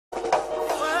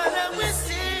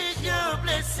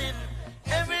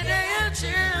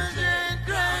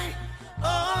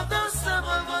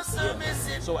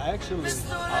Yeah. So actually,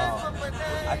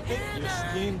 I think your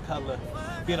skin color,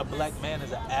 being a black man,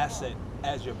 is an asset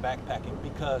as you're backpacking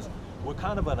because we're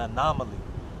kind of an anomaly.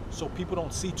 So people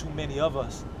don't see too many of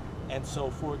us. And so,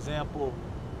 for example,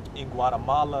 in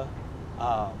Guatemala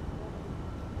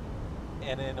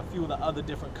and in a few of the other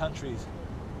different countries,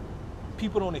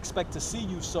 people don't expect to see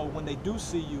you. So when they do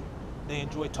see you, they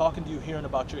enjoy talking to you, hearing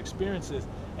about your experiences.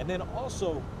 And then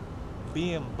also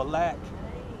being black,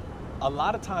 a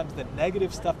lot of times the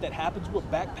negative stuff that happens with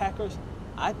backpackers,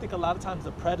 I think a lot of times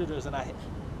the predators, and I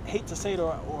hate to say it,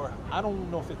 or I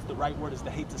don't know if it's the right word is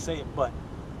to hate to say it, but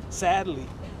sadly,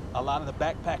 a lot of the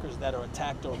backpackers that are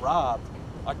attacked or robbed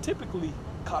are typically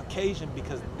Caucasian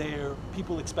because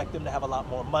people expect them to have a lot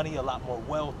more money, a lot more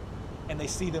wealth, and they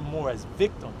see them more as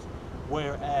victims.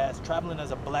 Whereas traveling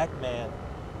as a black man,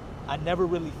 I never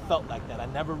really felt like that. I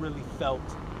never really felt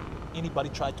anybody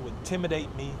tried to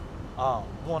intimidate me,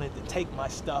 wanted to take my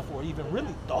stuff, or even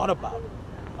really thought about it.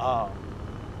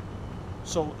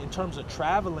 So in terms of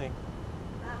traveling,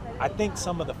 I think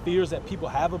some of the fears that people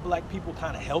have of black people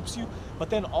kind of helps you. But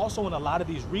then also in a lot of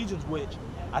these regions, which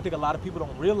I think a lot of people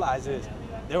don't realize, is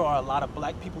there are a lot of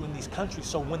black people in these countries.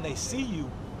 So when they see you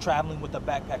traveling with a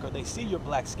backpacker, they see your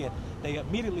black skin, they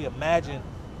immediately imagine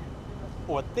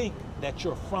or think that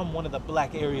you're from one of the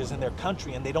black areas in their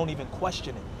country, and they don't even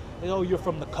question it. They say, oh, you're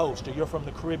from the coast, or you're from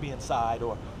the Caribbean side,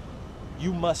 or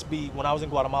you must be. When I was in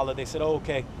Guatemala, they said, oh,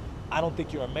 okay, I don't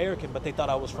think you're American, but they thought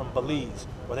I was from Belize,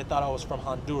 or they thought I was from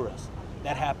Honduras.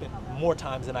 That happened more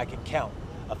times than I can count.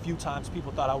 A few times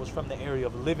people thought I was from the area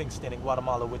of Livingston in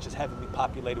Guatemala, which is heavily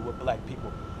populated with black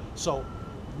people. So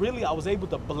really I was able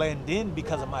to blend in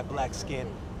because of my black skin,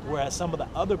 whereas some of the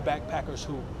other backpackers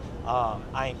who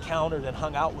I encountered and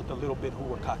hung out with a little bit who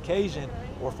were Caucasian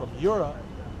or from Europe,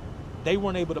 they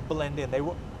weren't able to blend in. They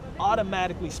were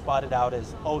automatically spotted out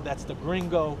as, oh, that's the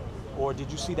gringo, or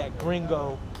did you see that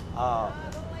gringo?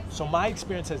 So my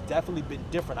experience has definitely been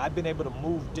different. I've been able to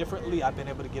move differently. I've been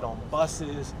able to get on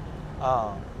buses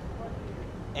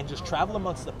and just travel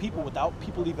amongst the people without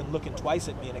people even looking twice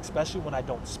at me. And especially when I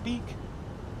don't speak,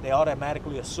 they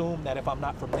automatically assume that if I'm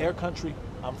not from their country,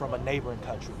 I'm from a neighboring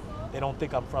country. They don't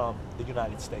think I'm from the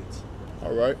United States.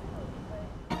 All right.